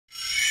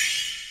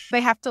They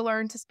have to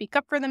learn to speak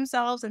up for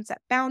themselves and set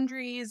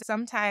boundaries.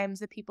 Sometimes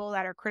the people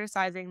that are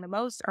criticizing the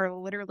most are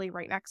literally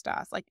right next to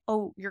us. Like,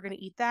 oh, you're going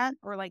to eat that?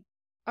 Or like,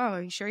 oh,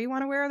 are you sure you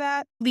want to wear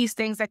that? These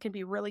things that can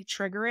be really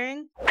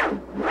triggering.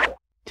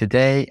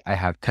 Today, I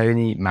have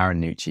Toni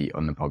Marinucci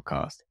on the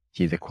podcast.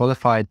 She's a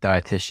qualified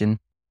dietitian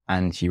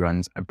and she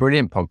runs a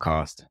brilliant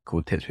podcast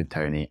called Tips with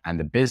Toni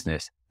and a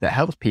business that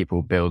helps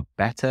people build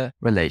better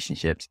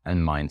relationships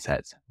and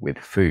mindsets with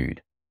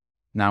food.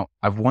 Now,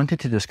 I've wanted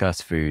to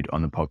discuss food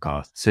on the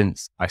podcast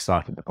since I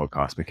started the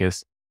podcast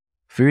because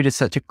food is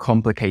such a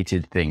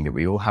complicated thing that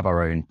we all have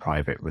our own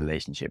private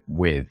relationship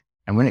with.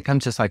 And when it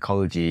comes to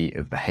psychology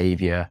of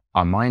behavior,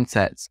 our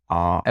mindsets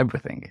are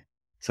everything.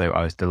 So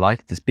I was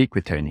delighted to speak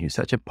with Toni, who's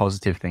such a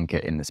positive thinker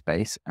in the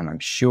space, and I'm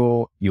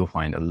sure you'll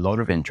find a lot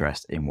of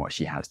interest in what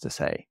she has to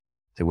say.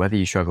 So whether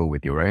you struggle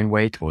with your own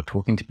weight or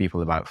talking to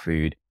people about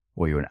food,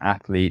 or you're an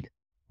athlete,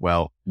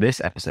 well, this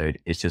episode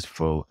is just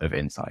full of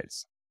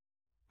insights.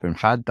 From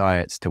fad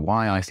diets to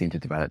why I seem to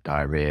develop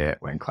diarrhea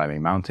when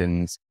climbing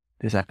mountains,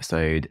 this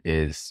episode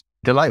is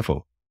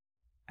delightful.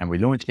 And we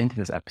launch into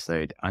this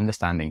episode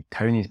understanding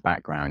Toni's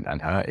background and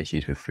her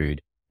issues with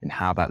food and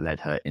how that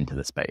led her into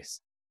the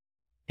space.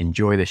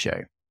 Enjoy the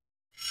show.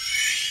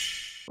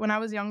 When I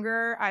was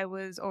younger, I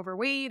was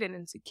overweight and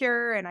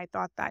insecure, and I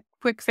thought that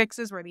quick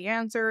fixes were the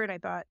answer, and I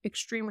thought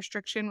extreme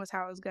restriction was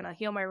how I was going to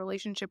heal my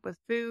relationship with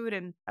food,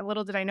 and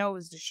little did I know it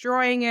was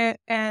destroying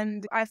it,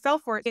 and I fell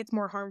for it. It's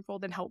more harmful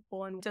than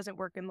helpful and doesn't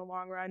work in the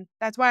long run.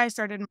 That's why I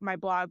started my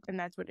blog, and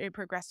that's what it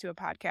progressed to a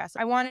podcast.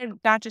 I wanted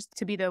not just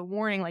to be the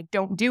warning, like,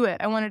 don't do it.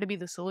 I wanted to be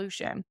the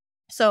solution.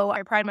 So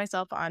I pride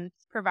myself on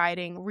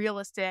providing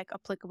realistic,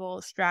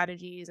 applicable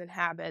strategies and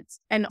habits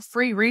and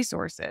free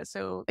resources.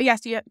 So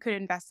yes, you could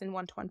invest in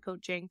one-to-one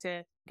coaching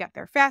to get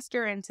there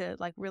faster and to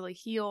like really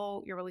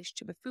heal your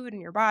relationship with food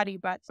and your body.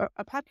 But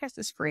a podcast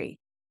is free.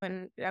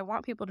 And I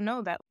want people to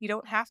know that you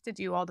don't have to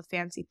do all the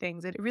fancy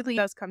things. It really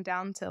does come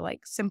down to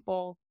like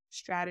simple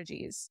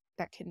strategies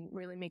that can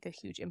really make a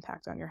huge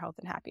impact on your health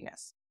and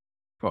happiness.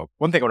 Well,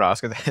 one thing I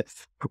want to ask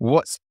is,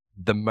 what's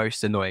the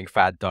most annoying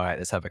fad diet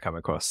that's ever come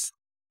across?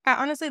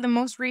 Honestly, the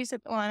most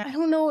recent one, I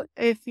don't know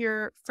if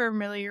you're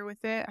familiar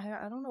with it.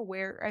 I don't know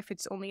if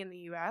it's only in the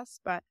US,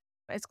 but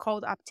it's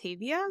called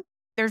Optavia.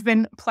 There's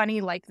been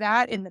plenty like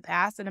that in the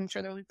past, and I'm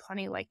sure there'll be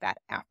plenty like that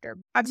after.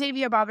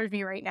 Optavia bothers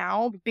me right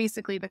now.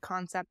 Basically, the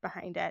concept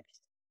behind it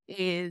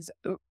is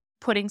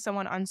putting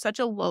someone on such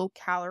a low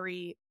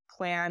calorie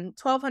plan,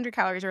 1,200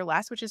 calories or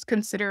less, which is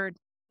considered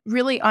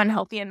really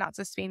unhealthy and not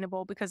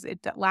sustainable because it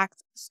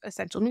lacks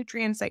essential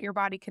nutrients that your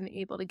body can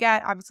be able to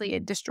get. Obviously,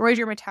 it destroys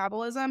your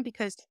metabolism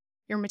because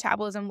your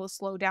metabolism will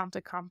slow down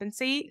to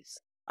compensate.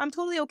 I'm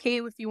totally okay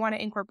if you want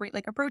to incorporate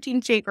like a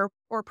protein shake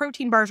or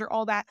protein bars or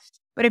all that.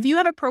 But if you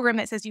have a program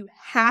that says you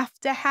have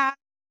to have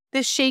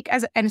this shake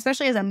and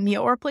especially as a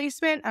meal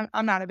replacement,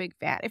 I'm not a big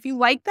fan. If you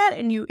like that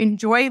and you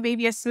enjoy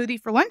maybe a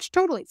smoothie for lunch,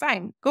 totally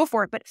fine. Go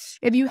for it. But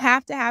if you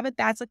have to have it,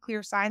 that's a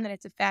clear sign that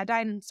it's a fad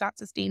diet and it's not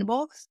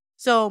sustainable.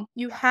 So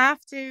you have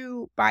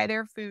to buy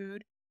their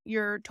food.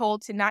 You're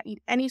told to not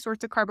eat any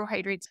sorts of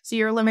carbohydrates. So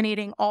you're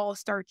eliminating all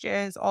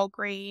starches, all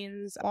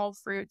grains, all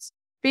fruits.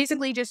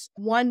 Basically just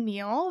one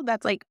meal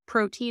that's like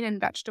protein and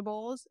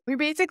vegetables. You're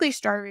basically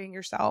starving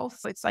yourself.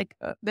 It's like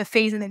the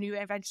phase and then you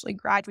eventually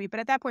graduate. But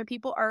at that point,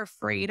 people are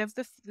afraid of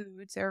the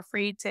foods. They're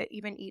afraid to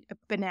even eat a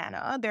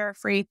banana. They're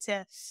afraid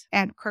to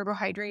add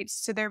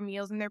carbohydrates to their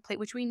meals and their plate,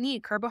 which we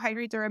need.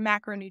 Carbohydrates are a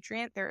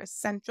macronutrient. They're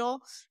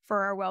essential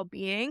for our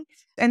well-being.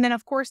 And then,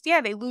 of course,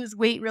 they lose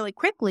weight really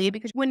quickly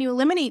because when you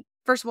eliminate,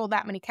 first of all,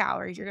 that many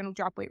calories, you're going to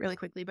drop weight really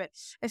quickly. But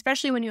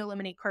especially when you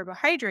eliminate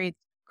carbohydrates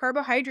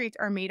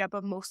are made up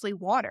of mostly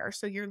water.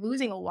 So you're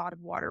losing a lot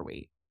of water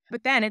weight.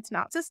 But then it's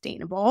not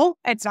sustainable.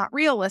 It's not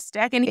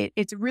realistic. And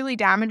it's really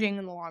damaging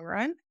in the long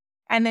run.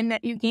 And then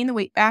you gain the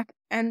weight back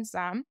and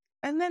some.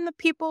 And then the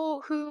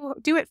people who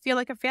do it feel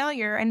like a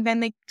failure. And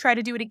then they try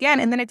to do it again.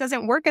 And then it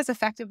doesn't work as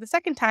effective the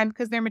second time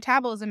because their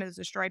metabolism is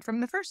destroyed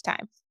from the first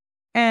time.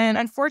 And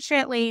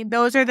unfortunately,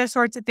 those are the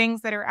sorts of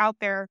things that are out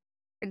there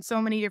in so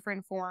many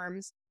different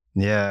forms.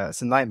 Yeah,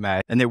 it's a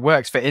nightmare. And it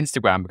works for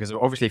Instagram because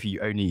obviously if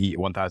you only eat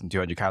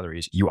 1,200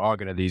 calories, you are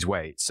going to lose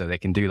weight. So they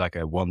can do like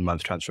a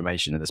 1-month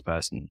transformation of this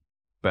person.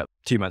 But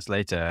 2 months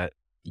later,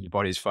 your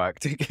body's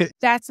fucked.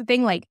 That's the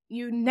thing. Like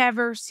you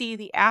never see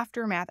the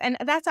aftermath. And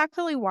that's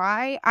actually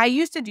why I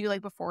used to do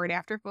like before and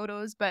after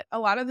photos. But a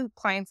lot of the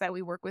clients that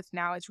we work with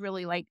now, it's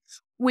really like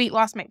weight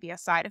loss might be a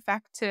side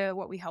effect to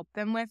what we help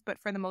them with. But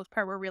for the most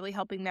part, we're really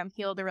helping them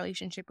heal their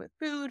relationship with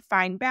food,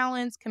 find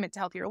balance, commit to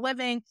healthier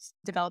living,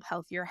 develop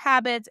healthier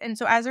habits. And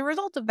so as a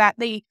result of that,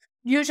 they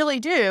usually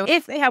do.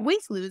 If they have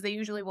weight to lose, they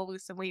usually will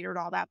lose some weight or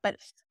all that. But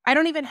I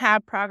don't even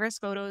have progress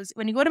photos.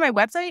 When you go to my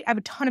website, I have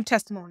a ton of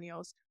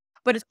testimonials.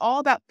 But it's all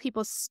about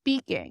people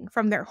speaking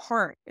from their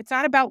heart. It's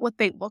not about what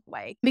they look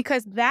like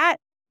because that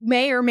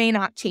may or may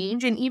not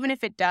change. And even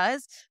if it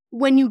does,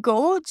 when you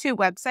go to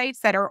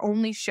websites that are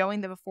only showing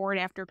the before and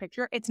after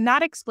picture, it's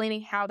not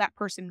explaining how that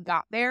person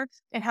got there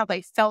and how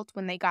they felt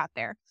when they got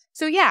there.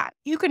 So yeah,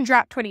 you can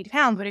drop 20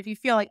 pounds, but if you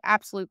feel like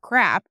absolute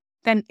crap,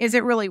 then is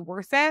it really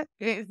worth it?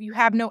 If you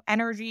have no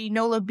energy,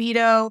 no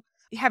libido,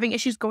 having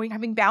issues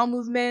having bowel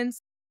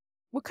movements,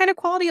 what kind of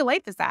quality of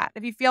life is that?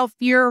 If you feel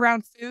fear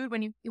around food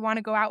when you want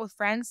to go out with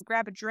friends,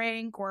 grab a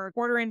drink or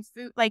order in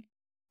food, like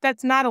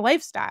that's not a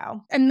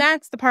lifestyle. And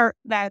that's the part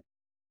that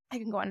I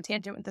can go on a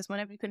tangent with this one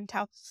if you couldn't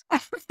tell.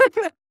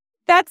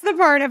 That's the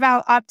part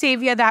about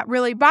Optavia that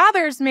really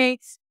bothers me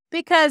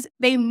because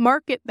they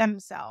market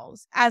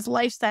themselves as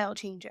lifestyle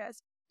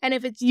changes. And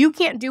if you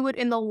can't do it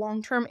in the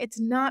long term, it's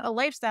not a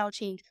lifestyle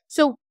change.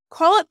 So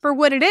call it for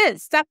what it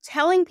is. Stop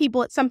telling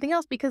people it's something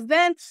else, because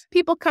then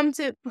people come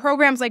to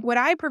programs like what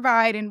I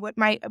provide and what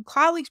my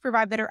colleagues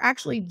provide that are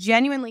actually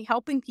genuinely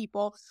helping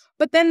people.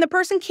 But then the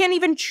person can't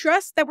even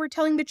trust that we're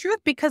telling the truth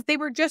because they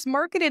were just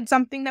marketed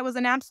something that was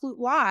an absolute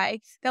lie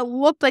that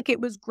looked like it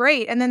was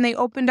great. And then they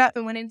opened up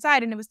and went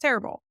inside and it was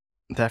terrible.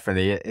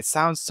 Definitely. It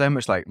sounds so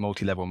much like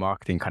multi-level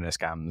marketing kind of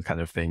scam kind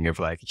of thing of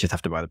like, you just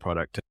have to buy the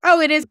product. Oh,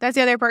 it is. That's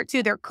the other part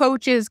too. Their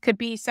coaches could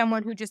be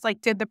someone who just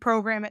like did the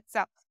program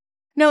itself.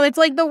 No, it's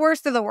like the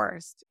worst of the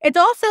worst. It's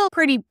also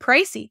pretty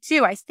pricey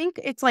too. I think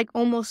it's like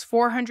almost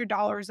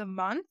 $400 a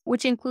month,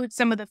 which includes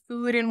some of the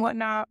food and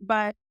whatnot.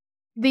 But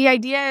the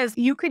idea is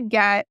you could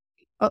get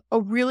a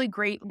really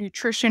great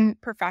nutrition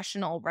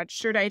professional,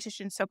 registered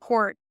dietitian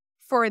support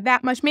for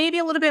that much, maybe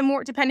a little bit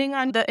more depending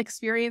on the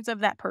experience of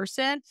that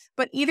person.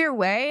 But either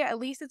way, at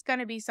least it's going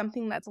to be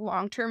something that's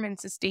long-term and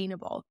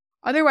sustainable.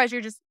 Otherwise,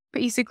 you're just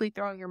basically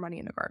throwing your money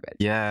in the garbage.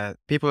 Yeah.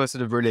 People are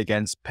sort of really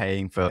against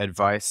paying for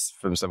advice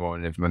from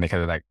someone when they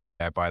kind of like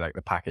buy like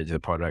the package of the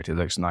product. It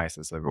looks nice.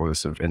 It's like all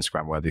this sort of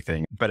Instagram worthy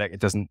thing, but it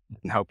doesn't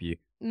help you.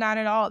 Not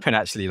at all. And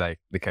actually like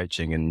the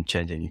coaching and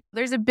changing.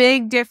 There's a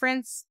big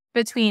difference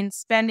between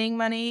spending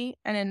money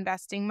and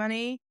investing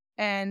money.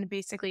 And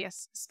basically,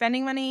 yes,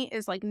 spending money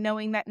is like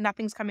knowing that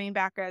nothing's coming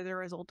back as a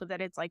result of that.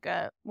 It's like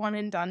a one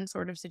and done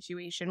sort of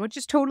situation, which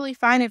is totally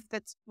fine if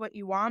that's what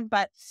you want.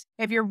 But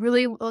if you're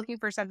really looking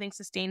for something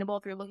sustainable,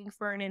 if you're looking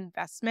for an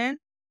investment,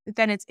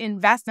 then it's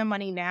invest the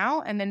money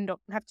now and then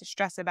don't have to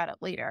stress about it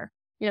later.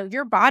 You know,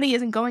 your body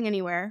isn't going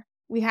anywhere.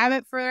 We have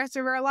it for the rest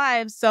of our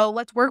lives. So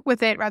let's work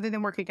with it rather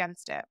than work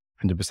against it.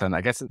 100%. I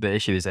guess the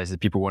issue these days is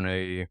people want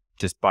to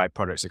just buy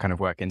products that kind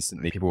of work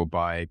instantly. People will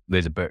buy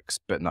loads of books,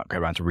 but not go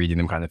around to reading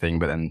them kind of thing.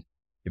 But then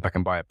if I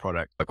can buy a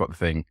product, I've got the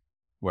thing.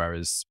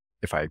 Whereas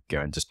if I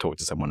go and just talk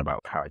to someone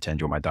about how I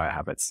change all my diet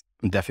habits,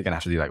 I'm definitely going to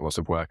have to do like lots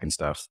of work and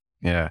stuff.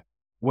 Yeah.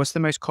 What's the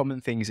most common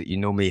things that you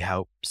normally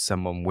help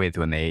someone with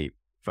when they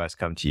first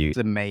come to you?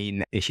 The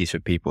main issues for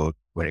people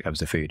when it comes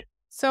to food?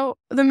 So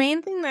the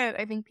main thing that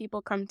I think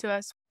people come to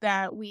us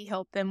that we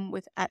help them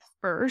with at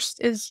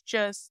first is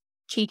just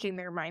changing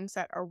their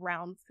mindset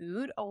around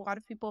food. A lot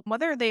of people,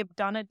 whether they've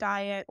done a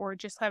diet or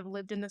just have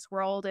lived in this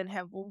world and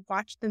have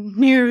watched the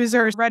news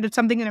or read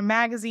something in a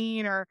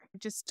magazine or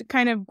just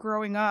kind of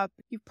growing up,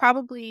 you've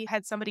probably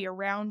had somebody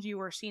around you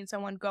or seen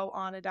someone go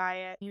on a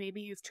diet. Maybe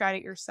you've tried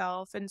it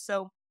yourself. And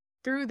so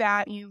through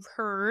that, you've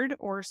heard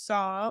or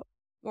saw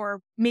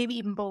or maybe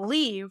even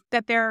believe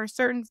that there are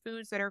certain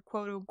foods that are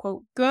quote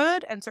unquote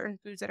good and certain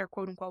foods that are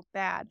quote unquote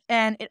bad.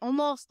 And it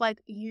almost like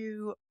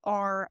you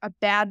are a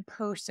bad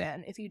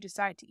person if you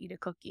decide to eat a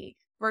cookie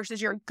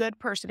versus you're a good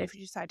person if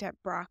you decide to have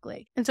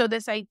broccoli. And so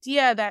this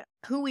idea that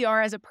who we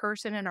are as a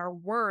person and our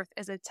worth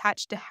is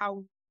attached to how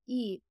we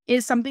eat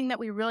is something that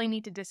we really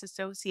need to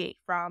disassociate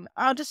from.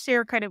 I'll just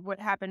share kind of what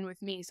happened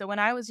with me. So when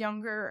I was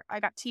younger, I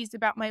got teased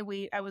about my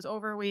weight. I was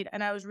overweight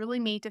and I was really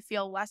made to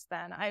feel less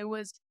than.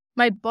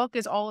 My book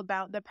is all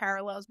about the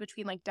parallels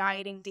between like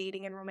dieting,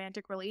 dating, and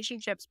romantic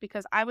relationships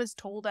because I was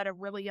told at a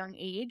really young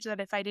age that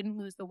if I didn't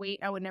lose the weight,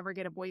 I would never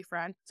get a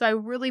boyfriend. So I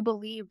really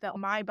believed that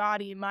my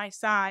body, my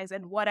size,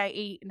 and what I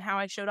ate and how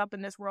I showed up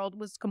in this world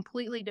was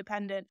completely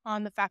dependent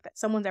on the fact that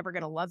someone's ever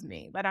going to love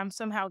me, that I'm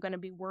somehow going to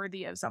be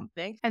worthy of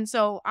something. And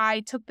so I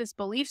took this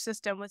belief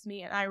system with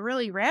me and I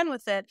really ran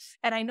with it.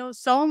 And I know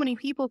so many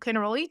people can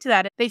relate to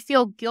that. They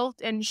feel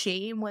guilt and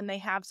shame when they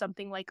have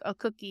something like a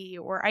cookie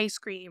or ice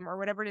cream or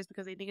whatever it is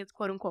because they think it's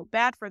quote unquote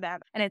bad for them.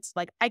 And it's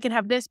like, I can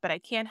have this, but I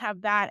can't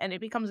have that. And it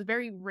becomes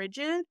very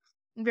rigid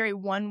and very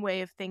one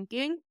way of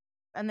thinking.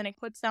 And then it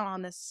puts them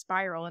on this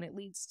spiral and it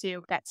leads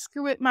to that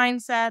screw it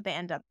mindset. They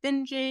end up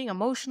binging,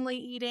 emotionally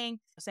eating,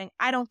 saying,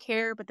 I don't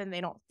care, but then they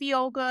don't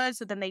feel good.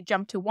 So then they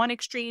jump to one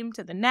extreme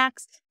to the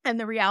next. And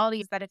the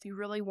reality is that if you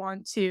really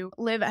want to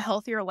live a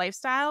healthier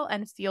lifestyle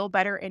and feel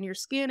better in your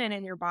skin and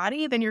in your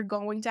body, then you're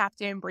going to have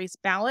to embrace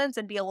balance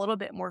and be a little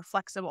bit more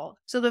flexible.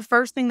 So the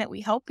first thing that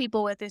we help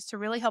people with is to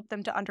really help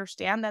them to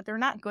understand that they're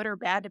not good or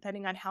bad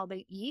depending on how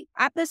they eat.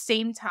 At the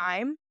same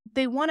time,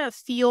 they want to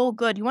feel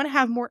good. You want to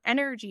have more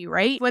energy,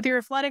 right? Whether you're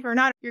athletic or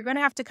not, you're going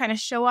to have to kind of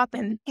show up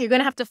and you're going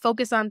to have to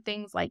focus on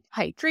things like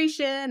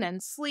hydration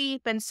and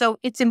sleep. And so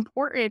it's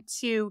important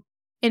to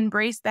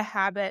embrace the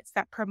habits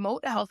that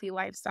promote a healthy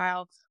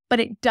lifestyle, but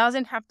it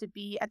doesn't have to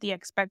be at the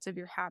expense of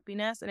your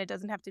happiness and it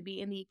doesn't have to be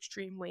in the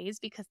extreme ways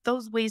because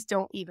those ways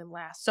don't even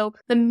last. So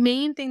the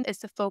main thing is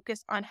to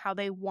focus on how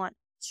they want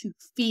to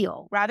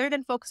feel rather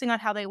than focusing on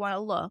how they want to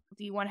look.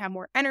 Do you want to have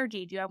more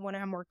energy? Do you want to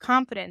have more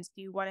confidence?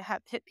 Do you want to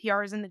hit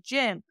PRs in the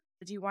gym?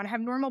 Do you want to have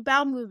normal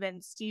bowel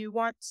movements? Do you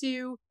want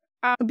to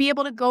be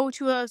able to go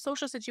to a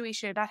social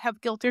situation, not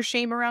have guilt or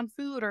shame around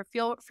food, or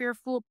feel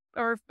fearful,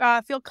 or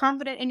feel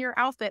confident in your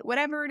outfit,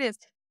 whatever it is?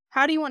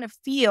 How do you want to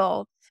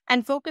feel?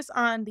 And focus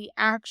on the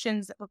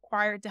actions that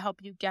required to help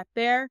you get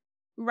there,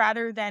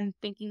 rather than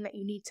thinking that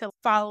you need to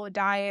follow a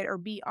diet or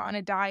be on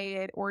a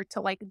diet or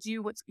to like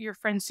do what your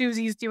friend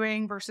Susie's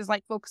doing, versus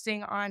like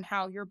focusing on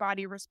how your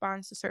body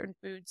responds to certain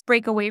foods.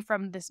 Break away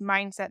from this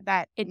mindset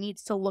that it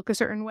needs to look a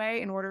certain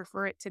way in order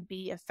for it to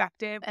be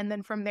effective. And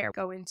then from there,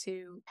 go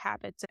into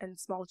habits and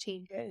small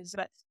changes.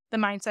 But the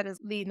mindset is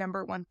the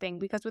number one thing,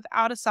 because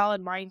without a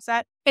solid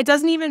mindset, it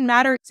doesn't even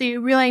matter. So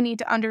you really need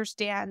to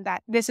understand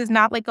that this is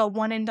not like a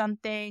one and done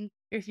thing.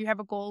 If you have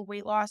a goal of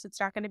weight loss, it's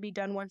not going to be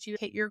done once you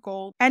hit your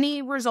goal.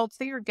 Any results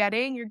that you're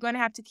getting, you're going to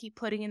have to keep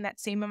putting in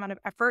that same amount of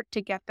effort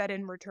to get that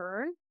in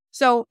return.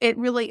 So it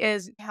really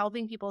is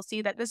helping people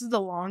see that this is a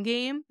long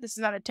game. This is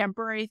not a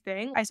temporary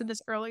thing. I said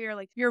this earlier,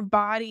 like your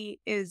body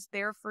is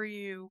there for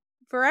you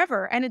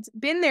forever, and it's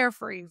been there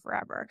for you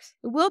forever.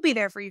 It will be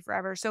there for you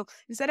forever. So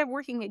instead of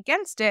working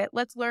against it,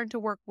 let's learn to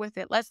work with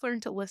it. Let's learn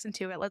to listen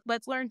to it.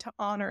 Let's learn to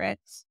honor it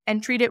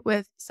and treat it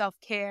with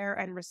self-care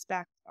and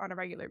respect on a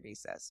regular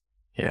basis.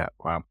 Yeah.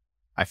 Wow.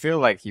 I feel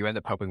like you end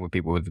up helping with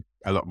people with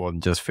a lot more than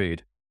just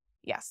food.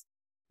 Yes.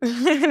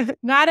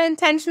 Not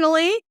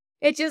intentionally.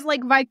 It's just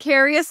like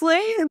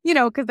vicariously,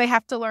 because they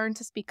have to learn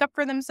to speak up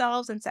for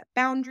themselves and set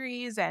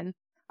boundaries. And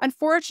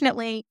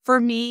unfortunately for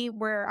me,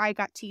 where I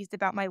got teased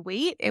about my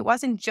weight, it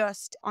wasn't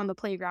just on the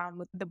playground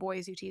with the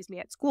boys who teased me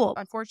at school.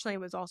 Unfortunately,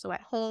 it was also at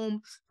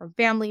home from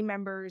family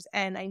members.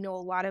 And I know a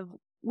lot of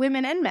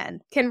women and men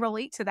can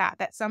relate to that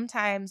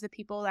sometimes the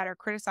people that are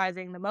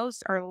criticizing the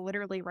most are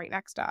literally right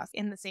next to us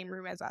in the same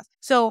room as us.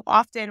 So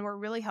often we're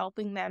really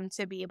helping them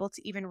to be able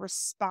to even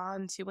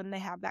respond to when they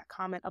have that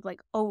comment of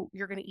like, oh,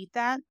 you're going to eat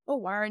that? Oh,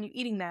 why aren't you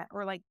eating that?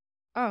 Or like,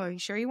 oh, are you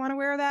sure you want to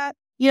wear that?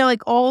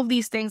 Like all of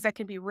these things that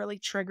can be really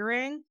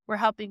triggering. We're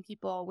helping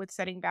people with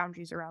setting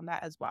boundaries around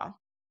that as well.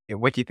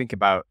 What do you think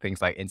about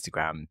things like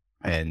Instagram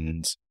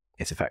and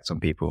its effects on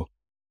people?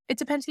 It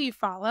depends who you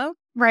follow,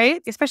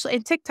 right? Especially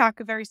in TikTok,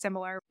 very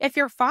similar. If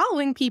you're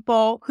following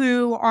people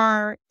who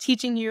are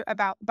teaching you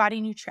about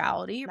body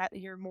neutrality, that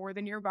you're more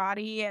than your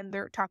body, and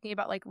they're talking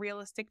about like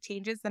realistic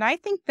changes, then I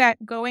think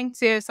that going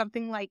to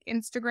something like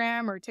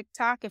Instagram or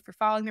TikTok, if you're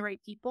following the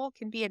right people,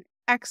 can be an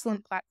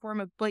excellent platform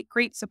of like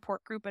great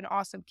support group and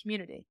awesome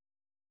community.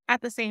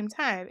 At the same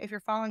time, if you're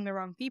following the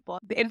wrong people,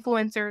 the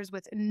influencers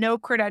with no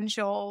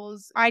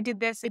credentials, I did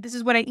this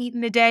is what I eat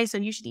in a day, so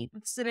you should eat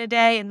this in a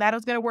day, and that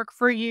is going to work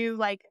for you.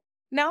 Like,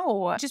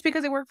 no, just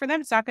because it worked for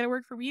them, it's not going to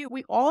work for you.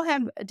 We all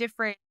have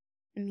different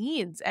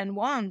needs and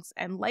wants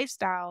and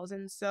lifestyles.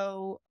 And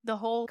so the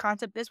whole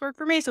concept, this worked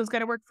for me, so it's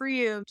going to work for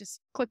you.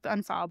 Just click the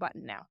unfollow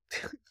button now.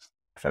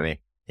 Definitely.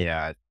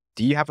 Yeah.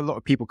 Do you have a lot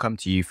of people come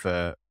to you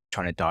for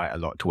trying to diet a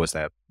lot towards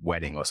their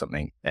wedding or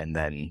something and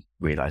then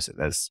realize that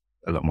there's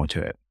a lot more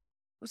to it?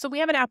 So we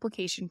have an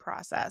application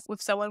process. If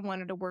someone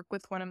wanted to work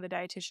with one of the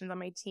dietitians on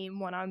my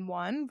team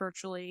one-on-one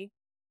virtually,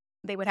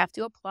 they would have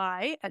to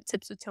apply at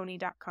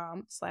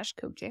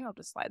tipswithtoni.com/coaching. I'll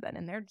just slide that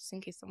in there just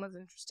in case someone's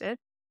interested.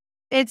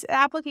 Its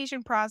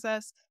application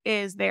process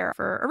is there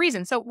for a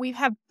reason. So we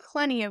have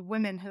plenty of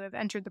women who have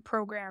entered the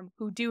program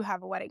who do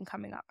have a wedding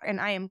coming up. And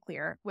I am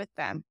clear with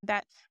them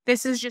that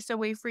this is just a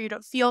way for you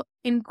to feel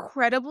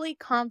incredibly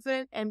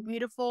confident and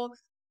beautiful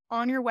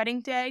on your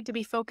wedding day, to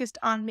be focused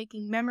on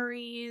making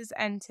memories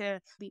and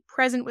to be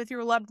present with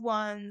your loved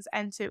ones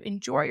and to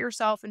enjoy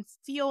yourself and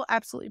feel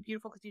absolutely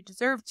beautiful because you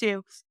deserve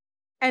to.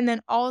 And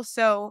then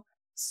also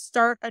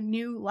start a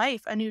new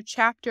life, a new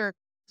chapter,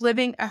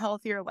 living a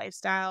healthier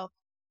lifestyle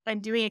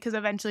and doing it, because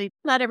eventually,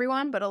 not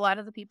everyone, but a lot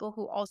of the people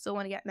who also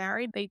want to get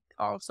married, they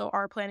also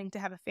are planning to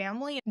have a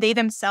family. They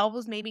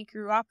themselves maybe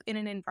grew up in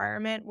an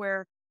environment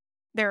where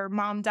their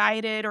mom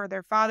dieted or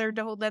their father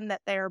told them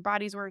that their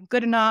bodies weren't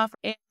good enough,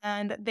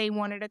 and they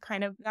wanted to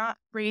kind of not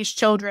raise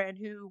children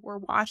who were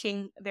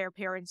watching their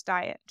parents'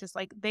 diet, just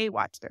like they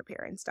watched their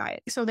parents'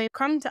 diet. So they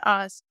come to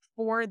us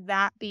for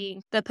that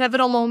being the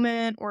pivotal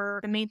moment or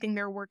the main thing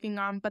they're working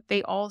on, but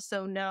they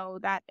also know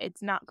that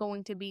it's not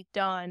going to be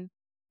done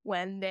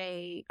when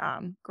they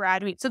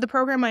graduate. So the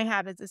program I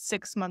have is a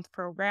 6-month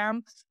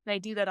program, and I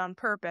do that on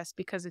purpose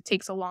because it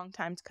takes a long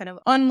time to kind of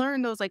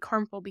unlearn those like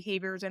harmful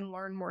behaviors and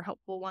learn more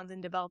helpful ones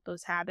and develop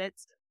those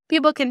habits.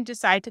 People can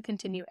decide to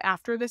continue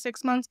after the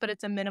 6 months, but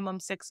it's a minimum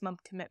 6-month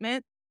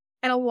commitment.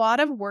 And a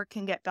lot of work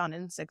can get done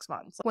in 6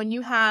 months. When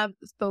you have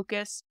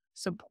focus,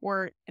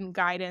 support, and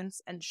guidance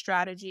and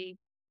strategy,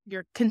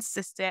 you're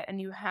consistent and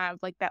you have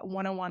like that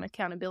one-on-one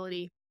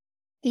accountability,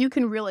 you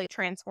can really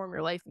transform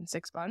your life in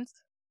 6 months.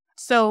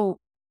 So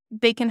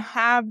they can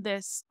have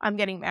this, I'm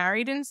getting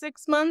married in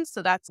 6 months,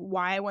 so that's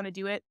why I want to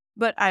do it.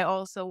 But I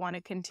also want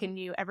to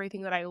continue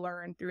everything that I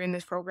learned through in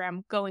this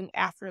program going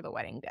after the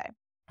wedding day.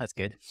 That's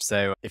good.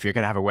 So if you're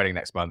going to have a wedding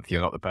next month,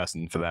 you're not the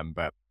person for them.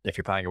 But if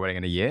you're planning a wedding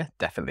in a year,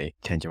 definitely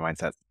change your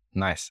mindset.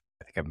 Nice.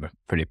 I think I'm a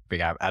pretty big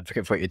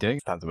advocate for what you're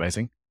doing. Sounds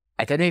amazing.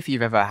 I don't know if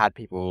you've ever had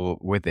people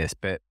with this,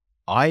 but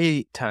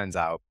turns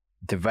out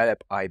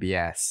develop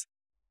IBS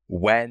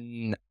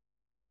when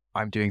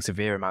I'm doing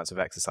severe amounts of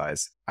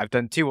exercise. I've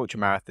done 2 ultra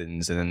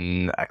marathons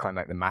and I climbed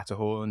like the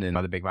Matterhorn and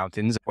other big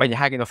mountains. When you're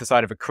hanging off the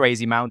side of a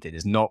crazy mountain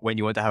is not when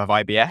you want to have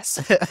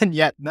IBS. And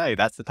yet, no,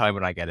 that's the time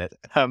when I get it,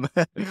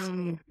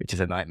 which is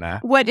a nightmare.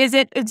 What is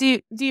it? Do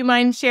you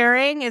mind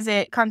sharing? Is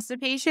it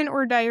constipation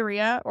or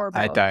diarrhea or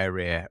both?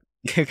 Diarrhea.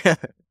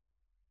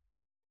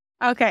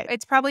 Okay,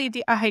 it's probably a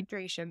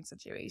dehydration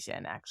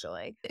situation,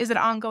 actually. Is it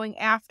ongoing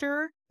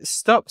after? It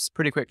stops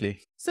pretty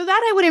quickly. So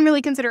that I wouldn't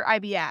really consider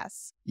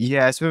IBS.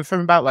 Yeah, so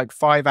from about like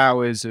 5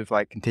 hours of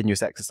like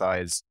continuous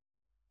exercise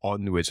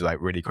onwards, like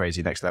really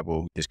crazy next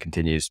level, just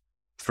continues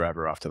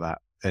forever after that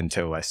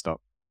until I stop.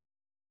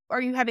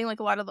 Are you having like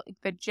a lot of like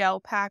the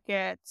gel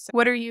packets?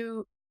 What are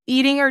you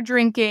eating or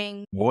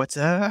drinking?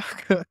 Water,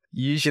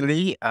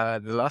 usually.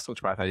 The last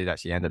ultramarathon I did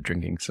actually end up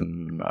drinking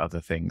some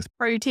other things.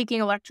 Are you taking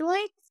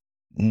electrolytes?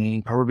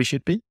 Probably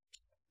should be.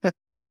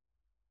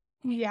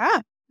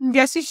 Yeah,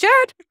 yes, you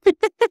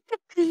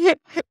should.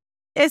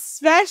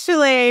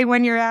 Especially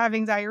when you're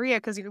having diarrhea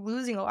because you're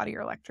losing a lot of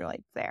your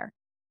electrolytes there.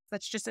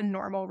 That's just a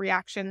normal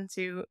reaction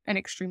to an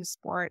extreme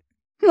sport.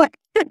 But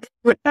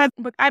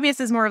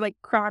IBS is more like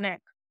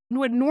chronic.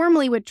 What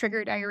normally would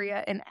trigger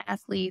diarrhea in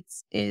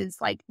athletes is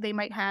like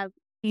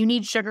you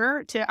need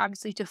sugar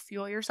to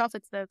fuel yourself.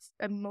 It's the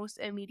most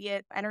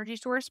immediate energy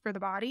source for the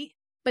body.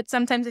 But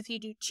sometimes if you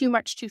do too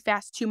much, too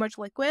fast, too much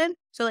liquid,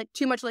 so like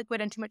too much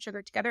liquid and too much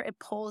sugar together, it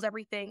pulls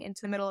everything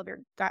into the middle of your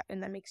gut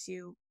and that makes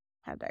you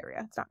have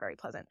diarrhea. It's not very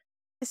pleasant.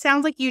 It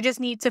sounds like you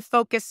just need to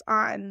focus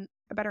on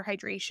a better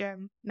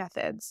hydration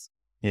methods.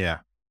 Yeah.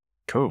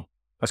 Cool.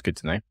 That's good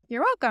to know.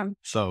 You're welcome.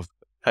 So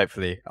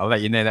hopefully I'll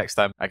let you know next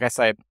time. I guess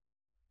I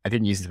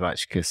didn't use it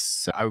much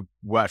because I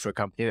worked for a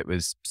company that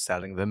was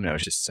selling them and it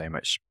was just so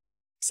much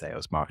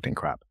sales marketing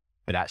crap.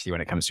 But actually, when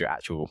it comes to your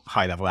actual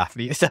high-level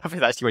athlete stuff,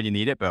 it's actually when you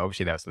need it. But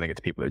obviously, they're selling it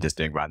to people who are just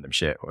doing random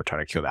shit or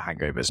trying to cure their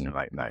hangovers. And you're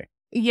like, no.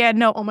 Yeah,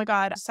 no. Oh, my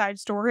God. Side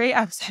story.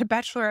 I was at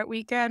Bachelorette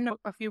weekend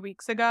a few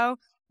weeks ago.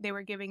 They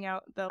were giving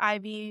out the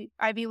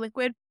IV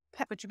liquid,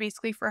 which are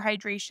basically for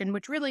hydration,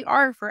 which really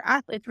are for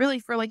athletes, really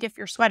for like if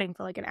you're sweating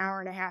for like an hour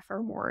and a half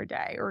or more a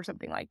day or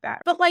something like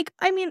that. But like,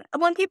 I mean,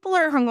 when people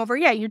are hungover,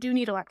 yeah, you do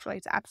need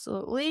electrolytes,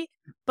 absolutely.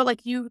 But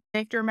like you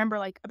have to remember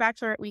like a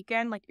Bachelorette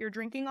weekend, like you're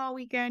drinking all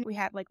weekend. We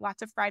had like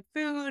lots of fried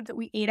food that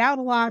we ate out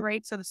a lot,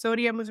 right? So the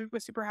sodium was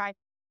super high.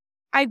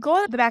 I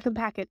go at the back of the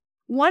packet.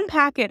 One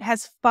packet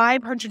has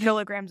 500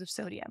 milligrams of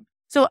sodium.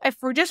 So if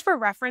we're just for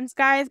reference,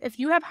 guys, if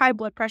you have high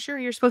blood pressure,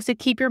 you're supposed to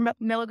keep your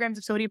milligrams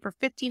of sodium for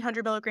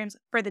 1,500 milligrams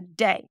for the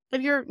day.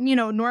 If you're,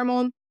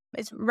 normal,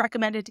 it's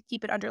recommended to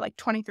keep it under like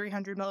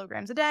 2,300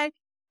 milligrams a day.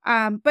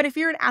 But if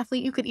you're an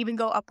athlete, you could even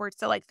go upwards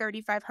to like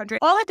 3,500.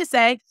 All I have to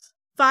say,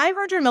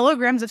 500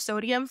 milligrams of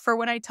sodium for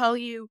when I tell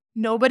you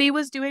nobody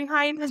was doing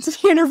high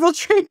intensity interval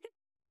training.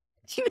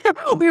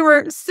 We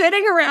were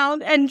sitting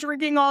around and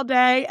drinking all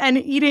day and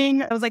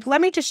eating. I was like,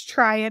 let me just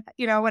try it,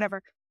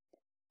 whatever.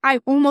 I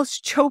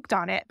almost choked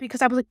on it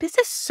because I was like, this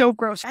is so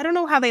gross. I don't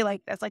know how they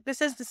like this. Like, this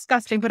is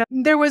disgusting. But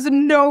there was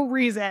no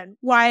reason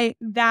why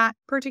that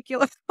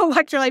particular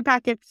electrolyte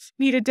packet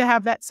needed to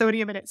have that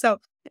sodium in it. So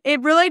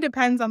it really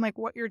depends on like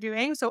what you're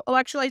doing. So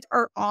electrolytes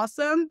are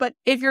awesome. But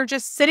if you're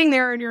just sitting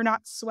there and you're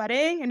not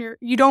sweating and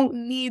you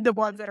don't need the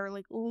ones that are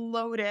like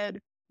loaded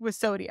with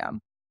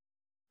sodium.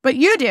 But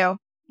you do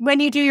when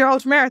you do your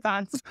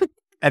ultramarathons.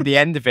 At the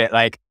end of it,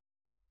 like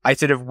I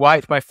sort of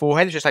wiped my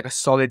forehead. It's just like a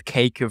solid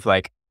cake of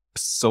like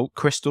salt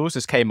crystals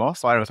just came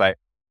off. I was like,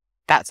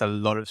 that's a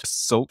lot of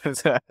salt.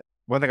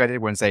 One thing I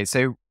did want to say,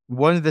 so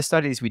one of the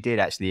studies we did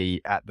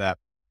actually at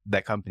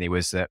that company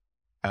was that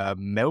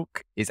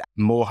milk is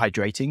more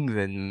hydrating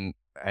than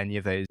any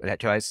of those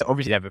electrolytes.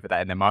 Obviously, never put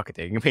that in their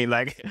marketing. I mean,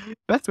 like,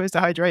 that's supposed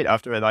to hydrate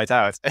after a night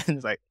out. And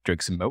it's like,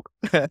 drink some milk.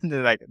 And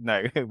they're like,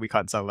 no, we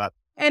can't sell that.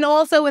 And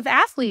also with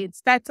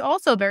athletes, that's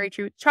also very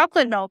true.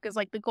 Chocolate milk is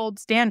like the gold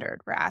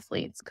standard for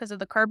athletes because of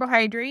the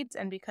carbohydrates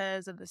and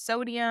because of the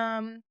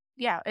sodium.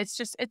 Yeah, it's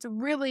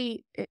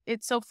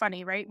so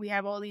funny, right? We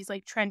have all these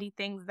like trendy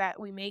things that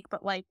we make,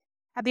 but like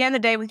at the end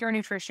of the day with your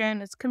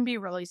nutrition, it can be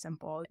really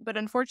simple. But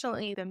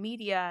unfortunately, the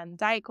media and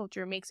diet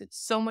culture makes it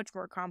so much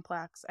more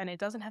complex and it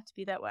doesn't have to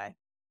be that way.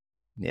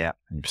 Yeah,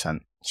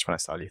 100%. Just want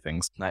to sell you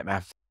things.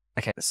 Nightmare.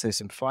 Okay, so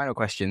some final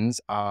questions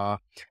are,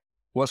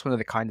 what's one of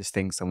the kindest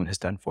things someone has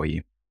done for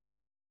you?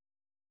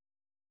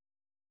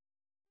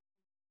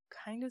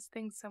 Kindest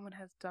thing someone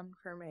has done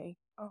for me?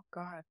 Oh,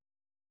 God.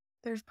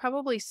 There's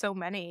probably so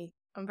many.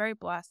 I'm very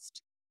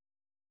blessed.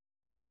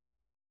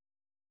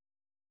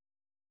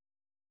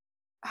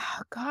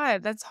 Oh,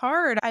 God, that's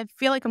hard. I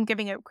feel like I'm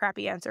giving a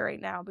crappy answer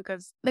right now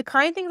because the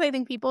kind things I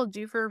think people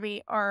do for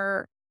me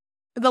are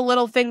the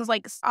little things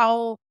like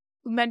I'll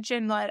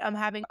mention that I'm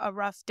having a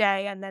rough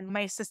day and then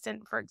my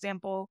assistant, for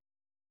example,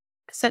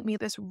 sent me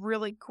this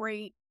really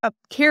great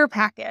care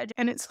package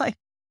and it's like,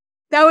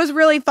 that was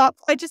really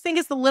thoughtful. I just think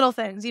it's the little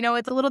things,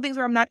 it's the little things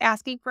where I'm not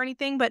asking for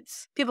anything, but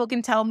people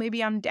can tell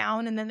maybe I'm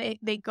down and then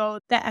they go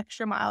that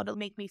extra mile to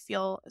make me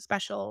feel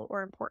special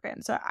or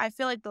important. So I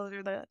feel like those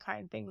are the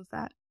kind of things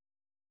that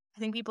I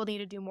think people need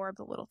to do more of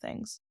the little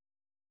things.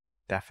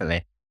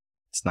 Definitely.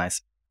 It's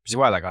nice. Which is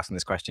why I like asking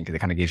this question, because it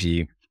kind of gives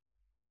you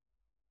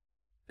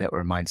little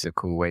reminders of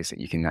cool ways that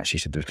you can actually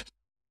sort of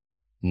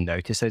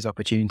notice those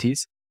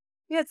opportunities.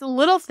 Yeah, it's the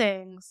little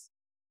things.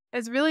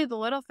 It's really the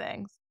little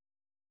things.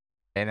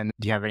 And then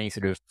do you have any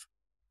sort of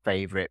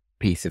favorite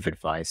piece of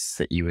advice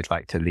that you would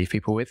like to leave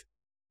people with?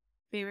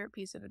 Favorite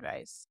piece of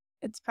advice.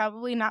 It's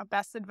probably not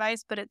best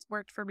advice, but it's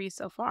worked for me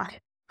so far,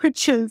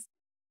 which is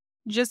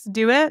just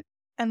do it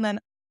and then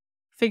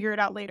figure it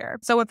out later.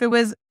 So if it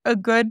was a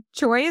good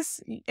choice,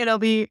 it'll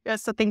be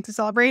something to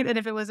celebrate. And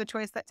if it was a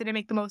choice that didn't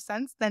make the most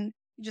sense, then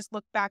you just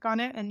look back on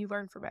it and you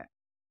learn from it.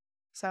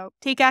 So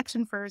take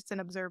action first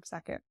and observe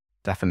second.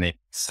 Definitely.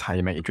 It's how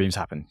you make your dreams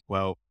happen.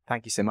 Well,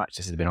 thank you so much.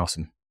 This has been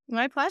awesome.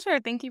 My pleasure.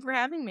 Thank you for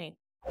having me.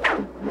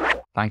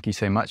 Thank you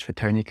so much for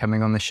Toni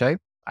coming on the show.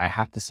 I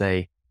have to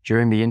say,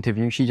 during the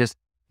interview, she just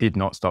did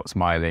not stop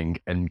smiling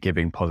and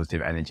giving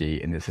positive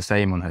energy. And it's the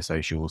same on her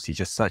socials. She's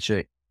just such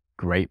a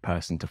great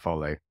person to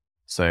follow.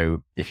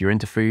 So if you're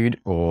into food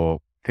or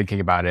thinking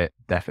about it,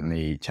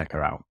 definitely check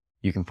her out.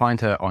 You can find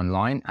her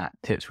online at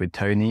Tips with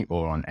Toni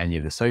or on any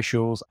of the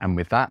socials. And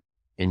with that,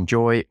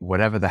 enjoy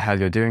whatever the hell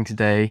you're doing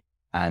today.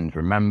 And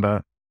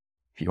remember,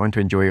 if you want to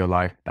enjoy your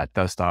life, that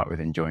does start with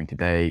enjoying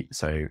today.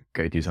 So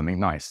go do something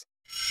nice.